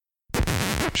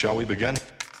Shall we begin?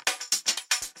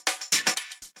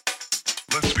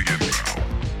 Let's begin now.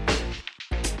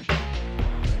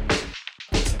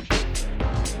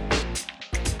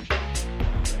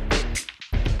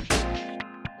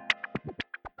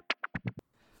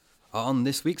 On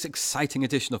this week's exciting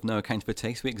edition of No Account for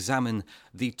Taste, we examine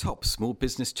the top small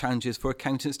business challenges for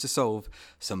accountants to solve,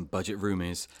 some budget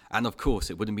rumours, and of course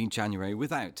it wouldn't be January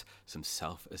without some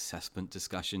self-assessment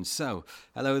discussions. So,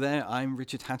 hello there, I'm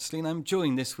Richard Hatsley and I'm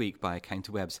joined this week by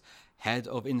AccountaWeb's Head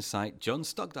of Insight, John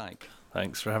Stogdyke.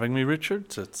 Thanks for having me,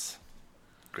 Richard. It's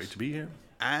great to be here.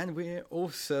 And we're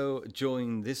also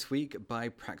joined this week by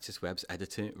PracticeWeb's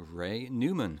editor, Ray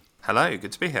Newman. Hello,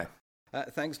 good to be here.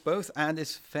 Thanks both, and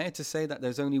it's fair to say that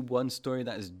there's only one story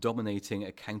that is dominating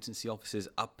accountancy offices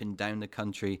up and down the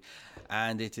country,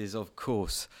 and it is, of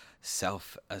course,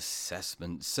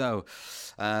 self-assessment. So,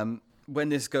 when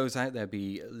this goes out, there'll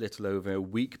be a little over a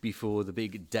week before the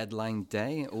big deadline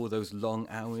day. All those long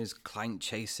hours, client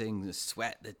chasing, the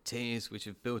sweat, the tears which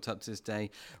have built up to this day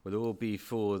will all be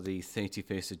for the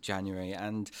 31st of January.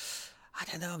 And I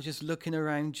don't know, I'm just looking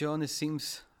around, John, it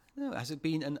seems... has it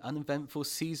been an uneventful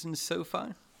season so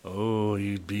far? Oh,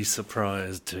 you'd be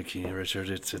surprised, Dickie, Richard.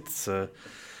 It's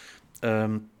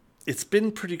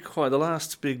been pretty quiet. The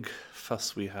last big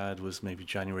fuss we had was maybe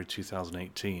January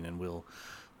 2018, and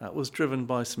that was driven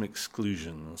by some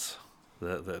exclusions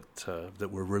that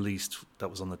were released. That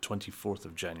was on the 24th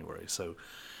of January, so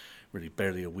really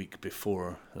barely a week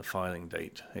before the filing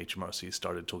date. HMRC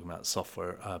started talking about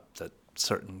software that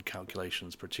certain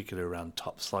calculations, particularly around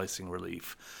top slicing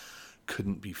relief,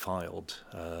 couldn't be filed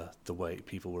the way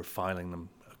people were filing them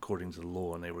according to the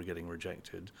law, and they were getting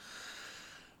rejected.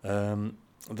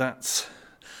 That's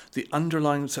the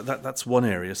underlying. So that's one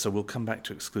area. So we'll come back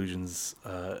to exclusions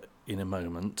in a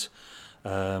moment.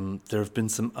 There have been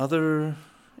some other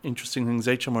interesting things.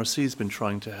 HMRC has been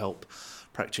trying to help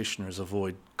practitioners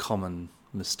avoid common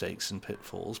mistakes and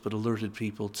pitfalls, but alerted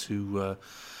people to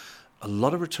a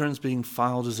lot of returns being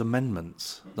filed as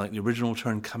amendments, like the original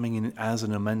return coming in as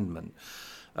an amendment.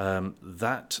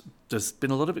 That there's been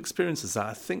a lot of experiences that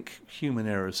I think human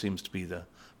error seems to be the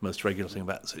most regular thing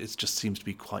about it. It just seems to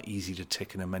be quite easy to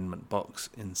tick an amendment box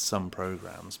in some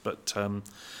programs, but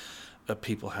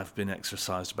people have been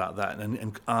exercised about that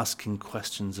and asking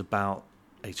questions about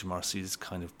HMRC's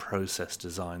kind of process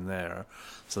design there.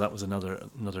 So that was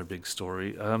another big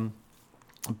story.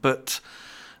 But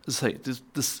as I say,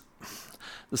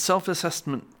 the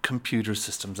self-assessment computer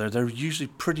systems, they're usually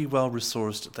pretty well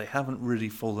resourced. They haven't really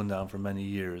fallen down for many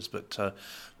years, but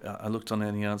I looked on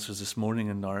Any Answers this morning,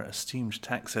 and our esteemed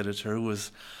tax editor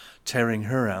was tearing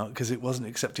her out because it wasn't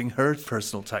accepting her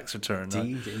personal tax return.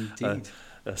 Indeed.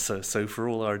 So for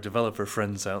all our developer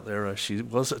friends out there, she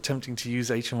was attempting to use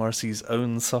HMRC's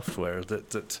own software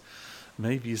that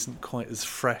maybe isn't quite as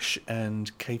fresh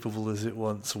and capable as it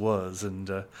once was, and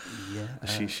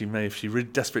she may, if she really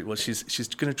desperate, she's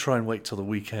going to try and wait till the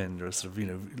weekend, or sort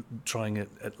of trying it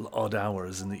at odd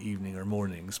hours in the evening or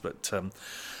mornings. But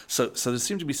so there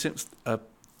seem to be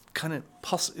kind of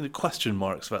question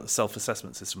marks about the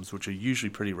self-assessment systems, which are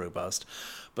usually pretty robust,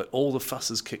 but all the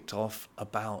fuss is kicked off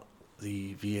about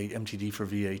the MTD for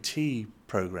VAT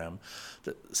program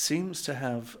that seems to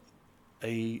have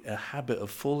a habit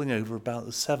of falling over about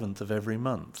the 7th of every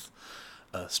month.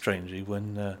 Strangely,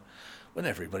 when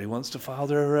everybody wants to file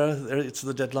their it's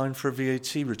the deadline for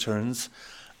VAT returns,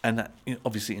 and that,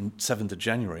 obviously in 7th of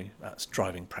January, that's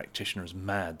driving practitioners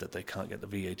mad that they can't get the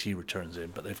VAT returns in,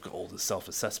 but they've got all the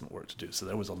self-assessment work to do. So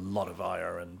there was a lot of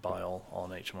ire and bile on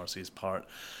HMRC's part.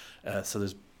 So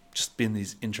there's just been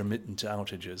these intermittent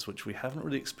outages, which we haven't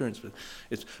really experienced with.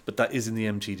 But that is in the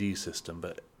MTD system,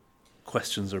 but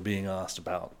questions are being asked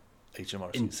about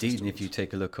HMRC Indeed, systems. and if you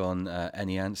take a look on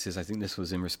Any Answers, I think this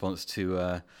was in response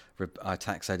to our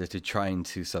tax editor trying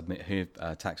to submit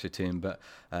her tax return, but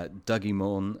Dougie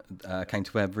Morn,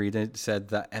 AccountaWeb reader, said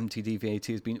that MTD VAT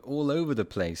has been all over the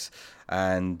place,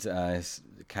 and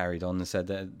carried on and said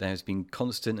that there has been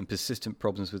constant and persistent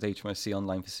problems with HMRC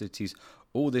online facilities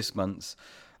all this month.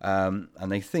 And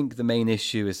they think the main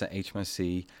issue is that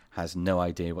HMRC has no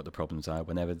idea what the problems are.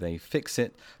 Whenever they fix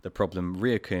it, the problem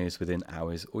reoccurs within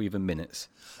hours or even minutes.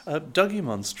 Dougie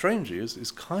Mon, strangely,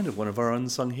 is kind of one of our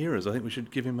unsung heroes. I think we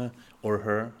should give him or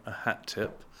her a hat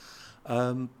tip.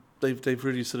 They've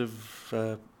really sort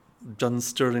of done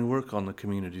sterling work on the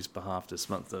community's behalf this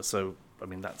month. So, I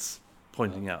mean, that's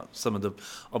pointing out some of the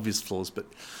obvious flaws. But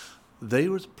they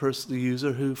were the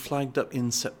user who flagged up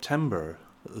in September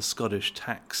that the Scottish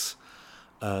tax,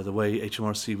 the way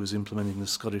HMRC was implementing the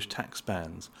Scottish tax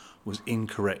bands, was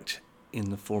incorrect in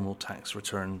the formal tax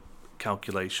return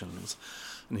calculations.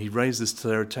 and he raised this to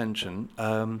their attention.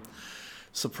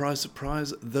 Surprise,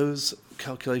 surprise, those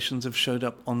calculations have showed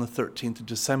up on the 13th of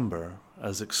December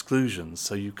as exclusions.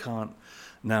 So you can't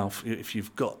now, if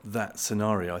you've got that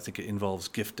scenario, I think it involves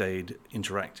gift aid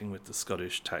interacting with the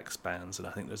Scottish tax bands, and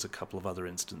I think there's a couple of other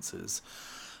instances.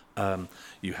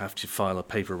 You have to file a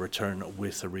paper return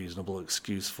with a reasonable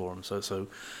excuse form.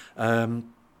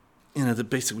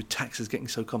 Basically tax is getting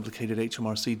so complicated,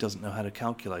 HMRC doesn't know how to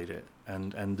calculate it,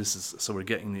 and this is so we're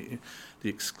getting the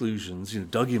exclusions.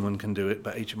 Dougymon can do it,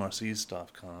 but HMRC's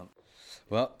staff can't.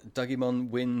 Well, Dougymon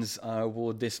wins our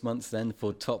award this month then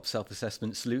for top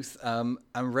self-assessment sleuth. And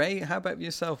Ray, how about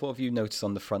yourself? What have you noticed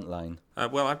on the front line?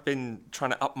 Well, I've been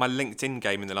trying to up my LinkedIn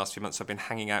game in the last few months. I've been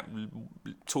hanging out,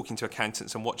 talking to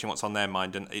accountants and watching what's on their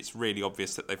mind, and it's really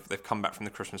obvious that they've come back from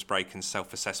the Christmas break and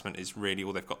self-assessment is really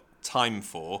all they've got time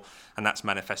for, and that's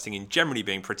manifesting in generally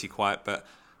being pretty quiet, but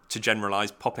to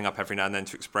generalise, popping up every now and then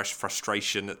to express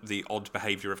frustration at the odd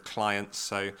behaviour of clients.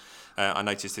 So I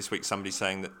noticed this week somebody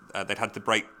saying that they'd had to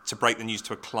break the news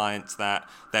to a client that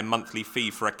their monthly fee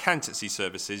for accountancy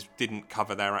services didn't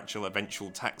cover their actual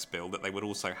eventual tax bill, that they would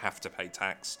also have to pay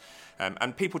tax.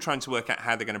 And people trying to work out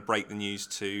how they're going to break the news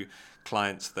to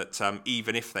clients that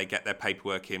even if they get their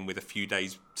paperwork in with a few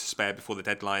days to spare before the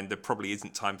deadline, there probably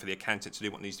isn't time for the accountant to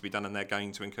do what needs to be done, and they're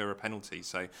going to incur a penalty.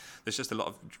 So there's just a lot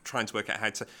of trying to work out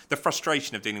how to... The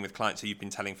frustration of dealing with clients who you've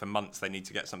been telling for months they need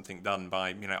to get something done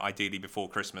by, ideally before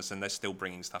Christmas, and they're still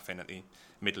bringing stuff in at the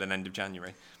middle and end of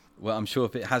January. Well, I'm sure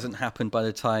if it hasn't happened by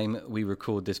the time we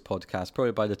record this podcast,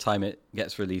 probably by the time it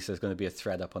gets released, there's going to be a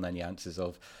thread up on Any Answers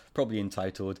of probably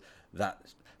entitled that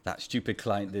stupid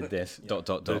client did this, ...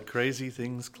 The crazy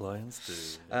things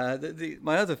clients do.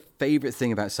 My other favourite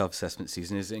thing about self-assessment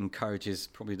season is it encourages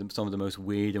probably some of the most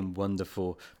weird and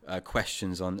wonderful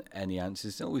questions on Any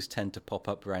Answers. They always tend to pop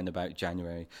up around about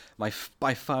January.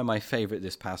 By far my favourite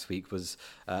this past week was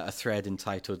a thread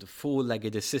entitled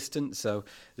Four-Legged Assistant. So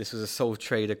this was a sole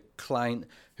trader client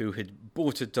who had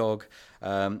bought a dog.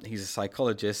 He's a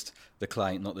psychologist, the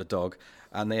client, not the dog.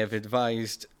 And they have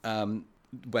advised...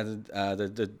 whether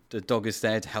the dog is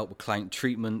there to help with client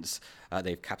treatments.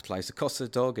 They've capitalised the cost of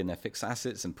the dog in their fixed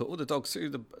assets and put all the dogs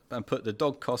put the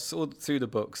dog costs all through the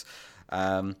books.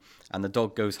 And the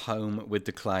dog goes home with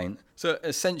the client. So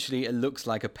essentially, it looks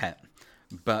like a pet.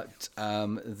 But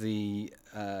the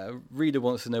reader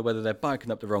wants to know whether they're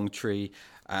barking up the wrong tree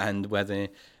and whether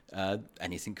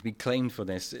anything can be claimed for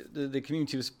this. The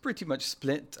community was pretty much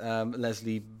split.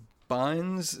 Leslie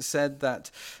Barnes said that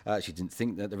she didn't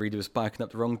think that the reader was barking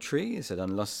up the wrong tree. She said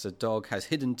unless the dog has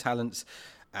hidden talents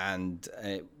and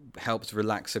it helps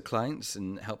relax the clients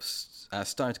and helps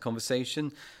start a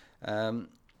conversation, it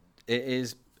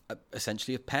is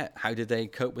essentially a pet. How did they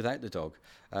cope without the dog?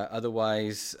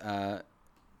 Otherwise,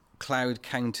 Cloud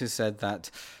Counter said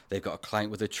that they've got a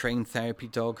client with a trained therapy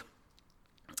dog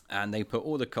and they put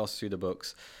all the costs through the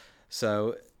books.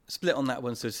 So split on that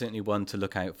one, so certainly one to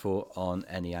look out for on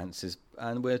Any Answers.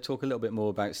 And we'll talk a little bit more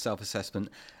about self-assessment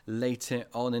later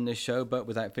on in the show, but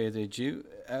without further ado,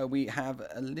 we have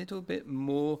a little bit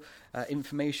more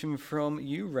information from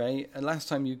you, Ray. And last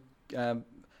time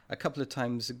a couple of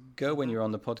times ago when you were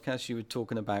on the podcast, you were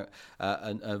talking about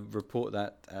a report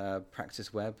that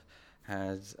Practice Web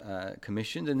has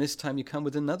commissioned, and this time you come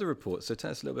with another report. So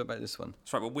tell us a little bit about this one.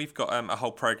 That's right. Well, we've got a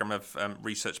whole programme of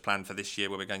research planned for this year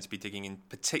where we're going to be digging in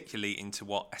particularly into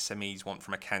what SMEs want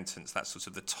from accountants. That's sort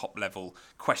of the top level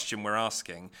question we're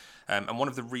asking. And one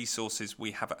of the resources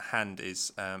we have at hand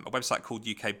is a website called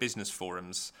UK Business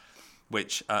Forums,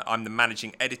 which I'm the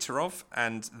managing editor of,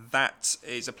 and that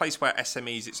is a place where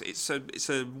SMEs, it's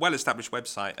a well-established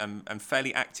website, and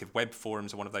fairly active. Web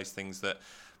forums are one of those things that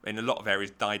in a lot of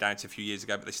areas died out a few years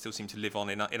ago, but they still seem to live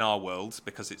on in our world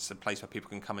because it's a place where people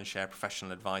can come and share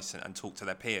professional advice and talk to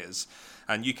their peers.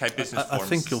 And UK Business Forums... I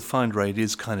think you'll find, Ray, it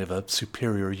is kind of a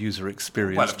superior user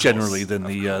experience generally than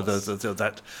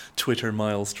that Twitter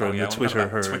maelstrom, the Twitter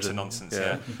herd. Twitter nonsense,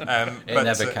 It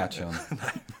never catch on.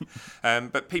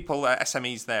 But people,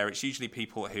 SMEs there, it's usually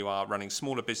people who are running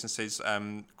smaller businesses.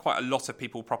 Quite a lot of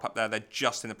people prop up there. They're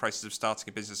just in the process of starting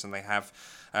a business and they have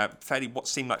what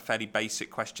seem like fairly basic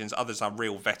questions. Others are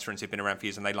real veterans who've been around for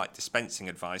years and they like dispensing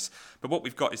advice. But what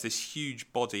we've got is this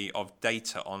huge body of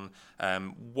data on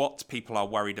what people are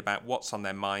worried about, what's on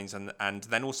their minds, and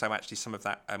then also actually some of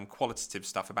that qualitative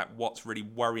stuff about what's really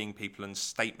worrying people and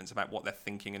statements about what they're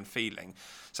thinking and feeling.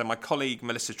 So my colleague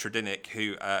Melissa Tredinnick,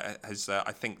 who has,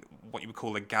 I think, what you would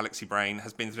call a galaxy brain,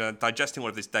 has been digesting all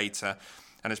of this data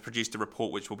and has produced a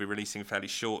report which we'll be releasing fairly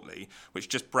shortly, which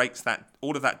just breaks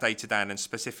all of that data down and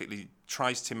specifically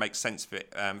tries to make sense of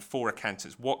it for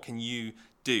accountants. What can you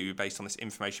do based on this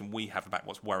information we have about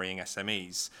what's worrying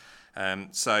SMEs.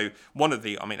 So one of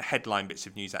the, headline bits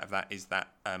of news out of that is that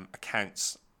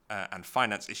accounts and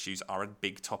finance issues are a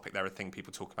big topic. They're a thing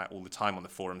people talk about all the time on the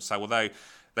forum. So although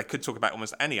they could talk about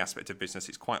almost any aspect of business,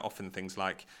 it's quite often things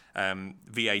like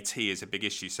VAT is a big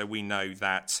issue. So we know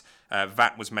that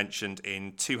VAT was mentioned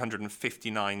in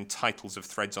 259 titles of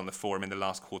threads on the forum in the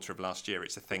last quarter of last year.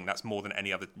 It's a thing that's more than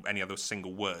any other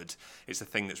single word. It's a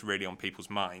thing that's really on people's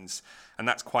minds. And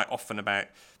that's quite often about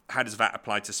how does VAT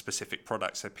apply to specific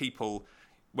products. So people,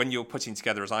 when you're putting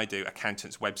together, as I do,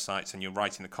 accountants' websites and you're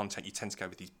writing the content, you tend to go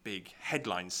with these big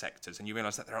headline sectors, and you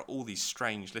realise that there are all these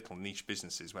strange little niche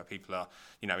businesses where people are,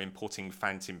 importing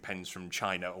fountain pens from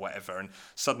China or whatever, and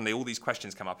suddenly all these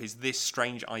questions come up. Is this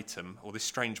strange item or this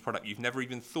strange product you've never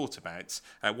even thought about,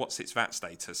 what's its VAT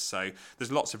status? So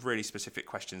there's lots of really specific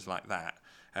questions like that.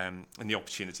 And the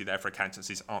opportunity there for accountants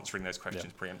is answering those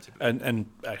questions preemptively. And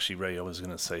actually, Ray, I was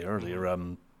going to say earlier,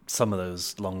 some of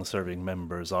those long-serving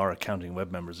members are accounting web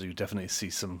members. You definitely see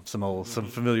some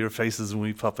familiar faces when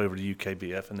we pop over to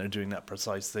UKBF, and they're doing that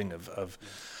precise thing of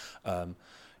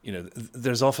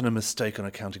there's often a mistake on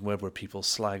accounting web where people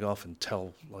slag off and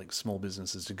tell like small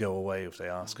businesses to go away if they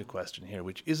ask a question here,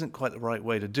 which isn't quite the right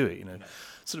way to do it.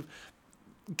 Sort of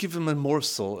give them a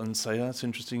morsel and say, "Oh, that's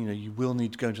interesting. You will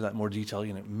need to go into that more detail.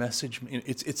 Message me."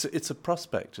 It's a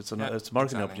prospect. It's a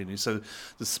marketing opportunity. So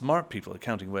the smart people at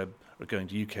Accounting Web are going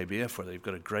to UKBF, where they've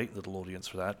got a great little audience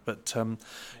for that. But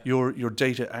your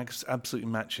data absolutely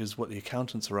matches what the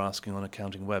accountants are asking on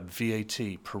Accounting Web.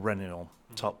 VAT perennial,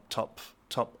 top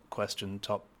question,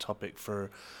 top topic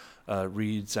for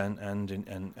reads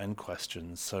and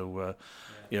questions. So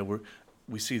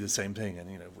we see the same thing,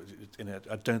 and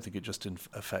I don't think it just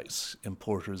affects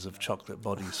importers of chocolate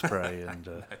body spray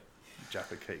and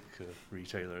Jaffa cake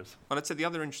retailers. Well, I'd say the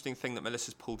other interesting thing that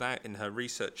Melissa's pulled out in her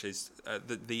research is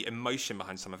the emotion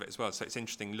behind some of it as well. So it's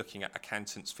interesting looking at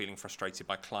accountants feeling frustrated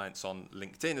by clients on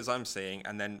LinkedIn, as I'm seeing,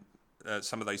 and then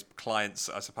some of those clients,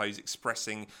 I suppose,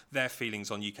 expressing their feelings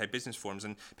on UK business forums,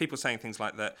 and people saying things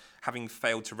like that, having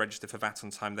failed to register for VAT on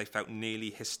time, they felt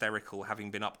nearly hysterical,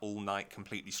 having been up all night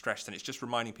completely stressed. And it's just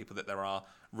reminding people that there are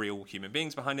real human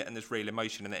beings behind it, and there's real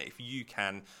emotion, and that if you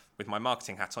can, with my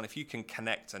marketing hat on, if you can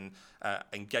connect and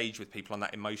engage with people on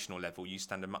that emotional level, you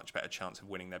stand a much better chance of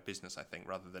winning their business, I think,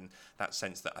 rather than that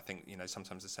sense that I think,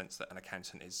 sometimes the sense that an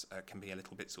accountant is can be a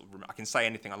little bit I can say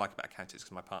anything I like about accountants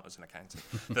because my partner's an accountant,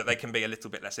 that they can be a little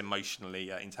bit less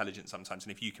emotionally intelligent sometimes,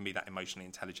 and if you can be that emotionally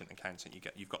intelligent accountant,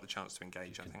 you've got the chance to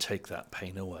engage, I think. Take that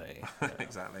pain away.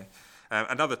 Exactly.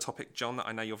 Another topic, John, that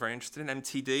I know you're very interested in,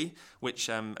 MTD, which,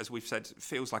 as we've said,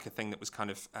 feels like a thing that was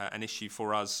kind of an issue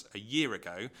for us a year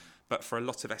ago, but for a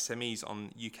lot of SMEs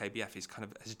on UKBF has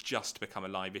just become a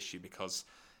live issue because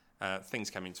things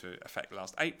came into effect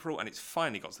last April, and it's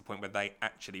finally got to the point where they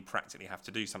actually practically have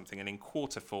to do something. And in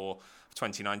quarter 4 of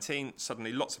 2019,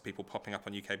 suddenly lots of people popping up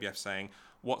on UKBF saying,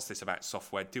 what's this about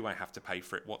software? Do I have to pay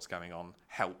for it? What's going on?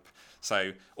 Help.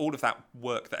 So all of that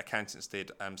work that accountants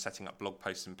did, setting up blog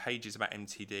posts and pages about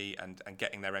MTD and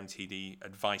getting their MTD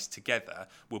advice together,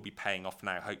 will be paying off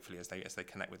now, hopefully, as they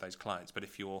connect with those clients. But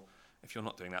if you're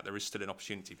not doing that, there is still an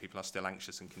opportunity. People are still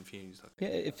anxious and confused, I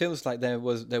think. Yeah, it feels like there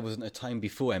wasn't a time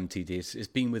before MTD. It's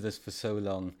been with us for so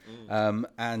long,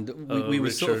 and we were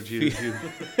Richard, sort of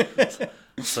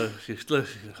so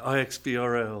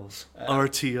IXBRLs,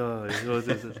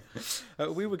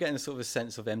 RTI. we were getting sort of a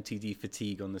sense of MTD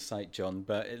fatigue on the site, John.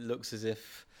 But it looks as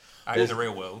if in the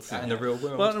real world. In the real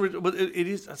world. Well,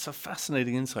 it's a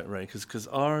fascinating insight, Ray, because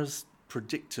ours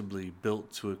predictably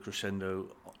built to a crescendo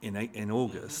in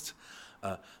August.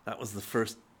 That was the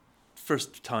first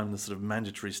time the sort of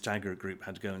mandatory stagger group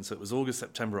had to go in. So it was August,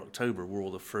 September, October were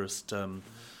all the first sort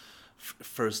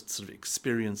of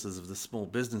experiences of the small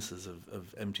businesses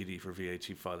of MTD for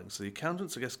VAT filing. So the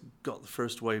accountants, I guess, got the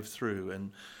first wave through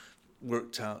and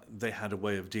worked out they had a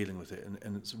way of dealing with it,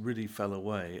 and it's really fell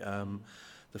away.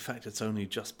 The fact it's only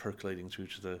just percolating through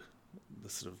to the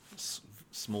sort of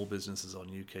small businesses on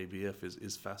UKBF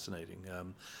is fascinating.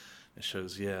 It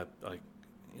shows,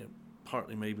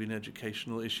 partly maybe an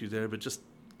educational issue there, but just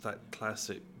that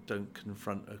classic don't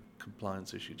confront a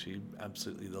compliance issue to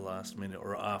absolutely the last minute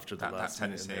or after the last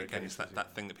minute. That tendency, again, is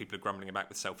that thing that people are grumbling about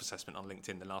with self-assessment on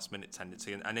LinkedIn, the last minute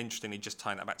tendency. And interestingly, just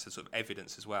tying that back to sort of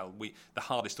evidence as well, the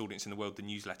hardest audience in the world, the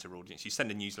newsletter audience. You send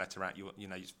a newsletter out,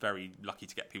 it's very lucky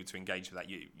to get people to engage with that.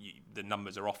 The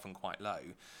numbers are often quite low.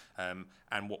 And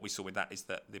what we saw with that is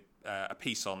that a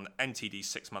piece on MTD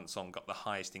 6 months on got the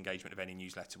highest engagement of any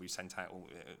newsletter we've sent out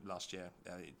last year.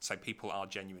 So people are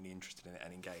genuinely interested in it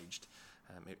and engaged.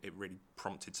 It really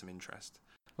prompted some interest.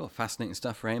 Well, fascinating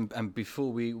stuff, Ray. And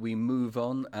before we move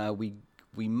on,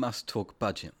 we must talk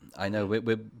budget. I know we're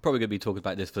probably going to be talking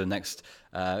about this for the next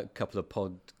couple of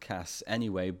podcasts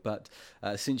anyway, but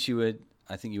since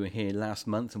I think you were here last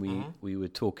month, and we were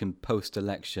talking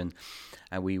post-election,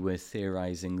 and we were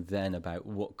theorising then about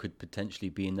what could potentially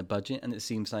be in the budget, and it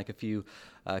seems like a few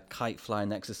kite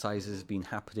flying exercises have been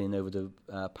happening over the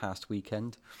past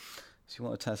weekend. So you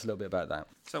want to tell us a little bit about that?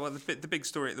 So the big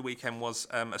story at the weekend was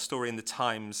a story in the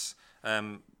Times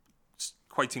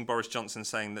quoting Boris Johnson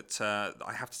saying that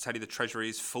I have to tell you the Treasury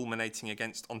is fulminating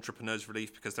against entrepreneurs'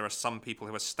 relief because there are some people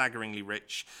who are staggeringly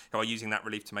rich who are using that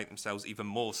relief to make themselves even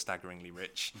more staggeringly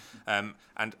rich. And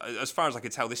as far as I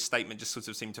could tell, this statement just sort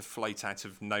of seemed to float out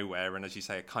of nowhere. And as you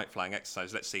say, a kite flying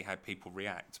exercise. Let's see how people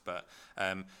react. But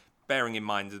bearing in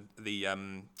mind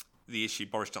the issue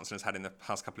Boris Johnson has had in the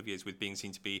past couple of years with being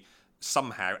seen to be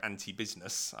somehow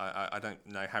anti-business. I don't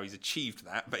know how he's achieved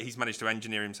that, but he's managed to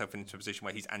engineer himself into a position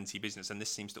where he's anti-business, and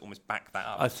this seems to almost back that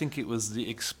up. I think it was the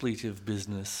expletive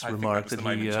business I remark think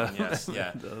that he... John, yes,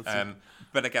 yeah.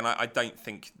 But But again, I don't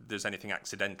think there's anything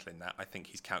accidental in that. I think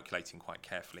he's calculating quite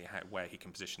carefully where he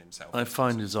can position himself. I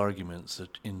find his arguments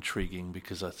intriguing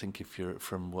because I think if you're,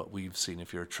 from what we've seen,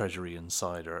 if you're a Treasury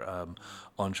insider,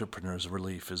 entrepreneurs'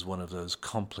 relief is one of those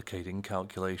complicating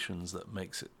calculations that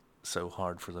makes it so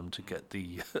hard for them to get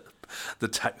the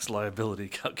tax liability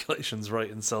calculations right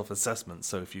in self-assessment.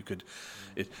 So if you could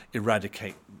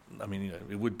eradicate, I mean,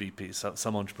 it would be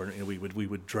some entrepreneur. We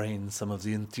would drain some of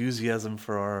the enthusiasm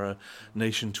for our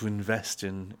nation to invest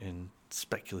in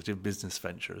speculative business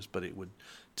ventures, but it would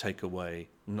take away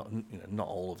not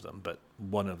all of them, but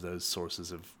one of those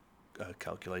sources of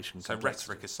calculation. So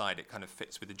rhetoric aside, it kind of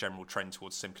fits with the general trend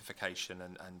towards simplification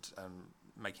and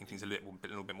making things a little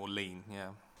bit more lean. Yeah.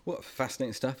 What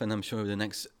fascinating stuff, and I'm sure over the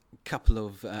next couple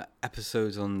of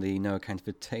episodes on the No Account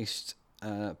for Taste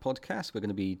podcast, we're going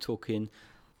to be talking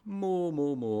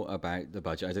more about the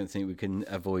budget. I don't think we can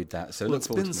avoid that. So it's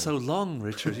been so long,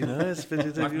 Richard. It's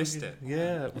been. I've missed it.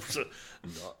 Yeah,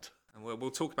 not. And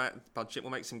we'll talk about budget. We'll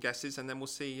make some guesses, and then we'll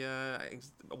see.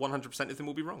 100% of them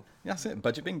will be wrong. That's it.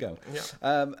 Budget bingo.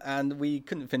 Yeah. And we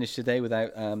couldn't finish today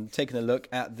without taking a look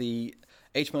at the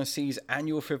HMRC's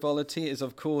annual frivolity. Is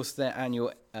of course their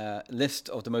annual list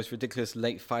of the most ridiculous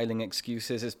late filing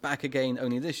excuses. It's back again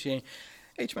only this year.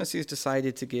 HMRC has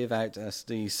decided to give out us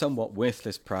the somewhat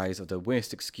worthless prize of the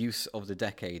worst excuse of the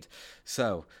decade.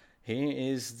 So here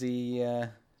is the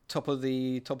top of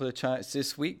the charts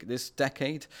this week, this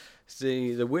decade. It's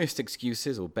the worst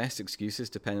excuses or best excuses,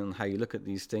 depending on how you look at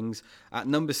these things. At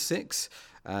number 6,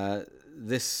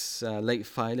 this late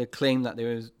filer claimed that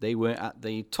they were at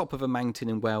the top of a mountain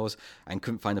in Wales and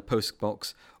couldn't find a post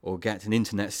box or get an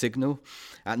internet signal.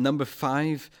 At number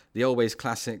 5, the always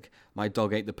classic, my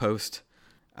dog ate the post.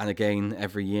 And again,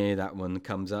 every year that one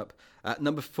comes up. At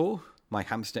number 4, my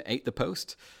hamster ate the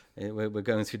post. We're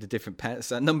going through the different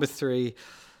pets. At number 3,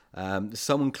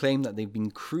 someone claimed that they've been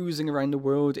cruising around the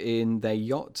world in their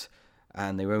yacht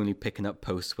and they were only picking up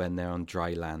posts when they're on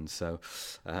dry land. So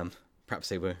perhaps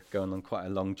they were going on quite a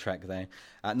long trek there.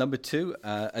 At number 2,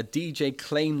 a DJ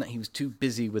claimed that he was too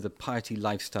busy with a party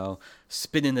lifestyle,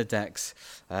 spinning the decks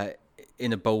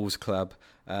in a bowls club.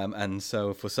 And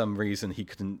so for some reason he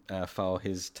couldn't file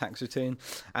his tax return.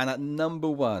 And at number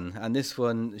 1, and this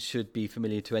one should be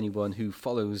familiar to anyone who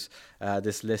follows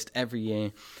this list every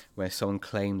year, where someone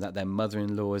claimed that their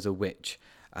mother-in-law is a witch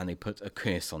and they put a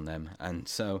curse on them. And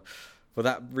so for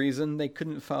that reason, they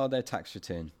couldn't file their tax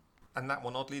return. And that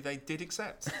one, oddly, they did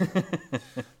accept.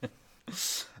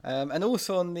 And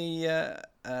also on the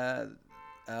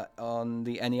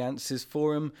Any Answers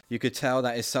forum, you could tell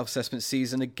that it's self-assessment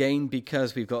season again,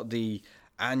 because we've got the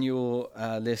annual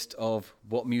list of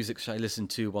what music should I listen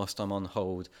to whilst I'm on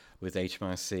hold with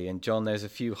HMRC. And John, there's a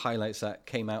few highlights that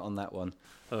came out on that one.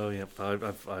 Oh yeah,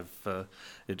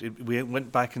 we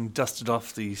went back and dusted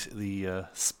off the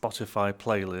Spotify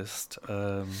playlist.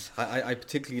 I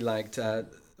particularly liked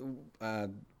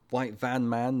White Van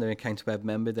Man, the Account Web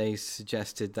member. They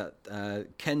suggested that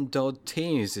Ken Dodd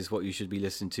Tears is what you should be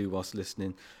listening to whilst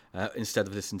listening, instead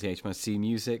of listening to HMRC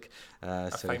music.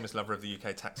 A famous lover of the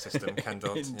UK tax system, Ken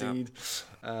Dodd. Indeed.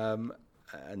 Yeah.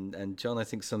 And John, I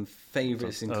think some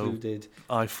favourites included.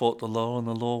 I Fought the Law and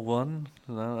the Law Won.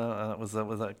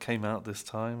 That came out this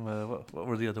time. What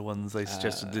were the other ones they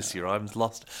suggested this year? I've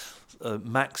lost.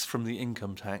 Max from the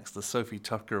Income Tax, the Sophie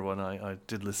Tucker one. I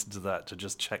did listen to that to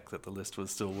just check that the list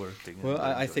was still working. Well,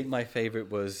 I think my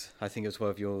favourite was, I think it was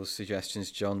one of your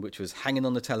suggestions, John, which was Hanging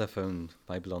on the Telephone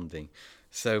by Blondie.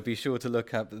 So be sure to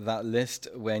look up that list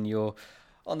when you're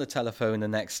on the telephone the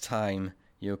next time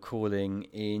you're calling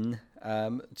in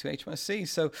to HMRC.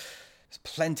 So there's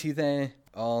plenty there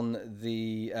on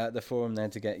the forum there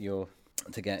to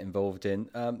get involved in.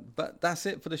 But that's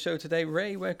it for the show today.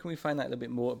 Ray, where can we find out a little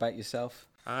bit more about yourself?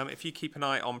 If you keep an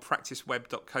eye on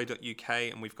practiceweb.co.uk,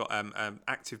 and we've got an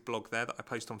active blog there that I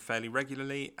post on fairly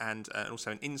regularly, and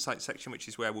also an insight section, which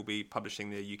is where we'll be publishing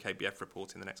the UKBF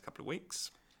report in the next couple of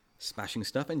weeks. Smashing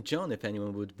stuff. And John, if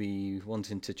anyone would be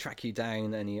wanting to track you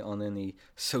down on any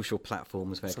social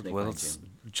platforms, where can they find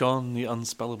you? John the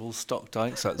Unspellable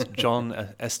Stockdykes. That's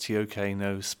John STOK,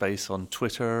 no space, on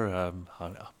Twitter.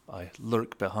 I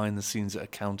lurk behind the scenes at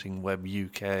Accounting Web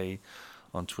UK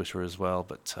on Twitter as well,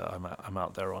 but I'm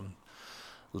out there on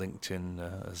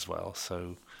LinkedIn as well.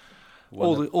 So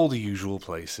all the usual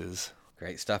places.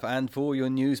 Great stuff. And for all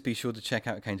your news, be sure to check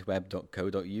out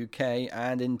accountantweb.co.uk.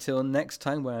 And until next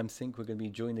time, where I think we're going to be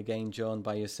joined again, John,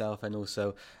 by yourself, and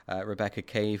also Rebecca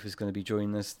Cave is going to be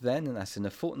joining us then, and that's in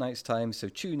a fortnight's time. So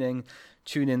tune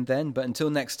in then. But until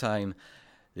next time,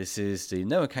 this is the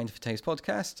No Accounting for Taste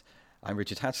podcast. I'm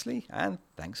Richard Hatchley, and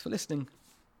thanks for listening.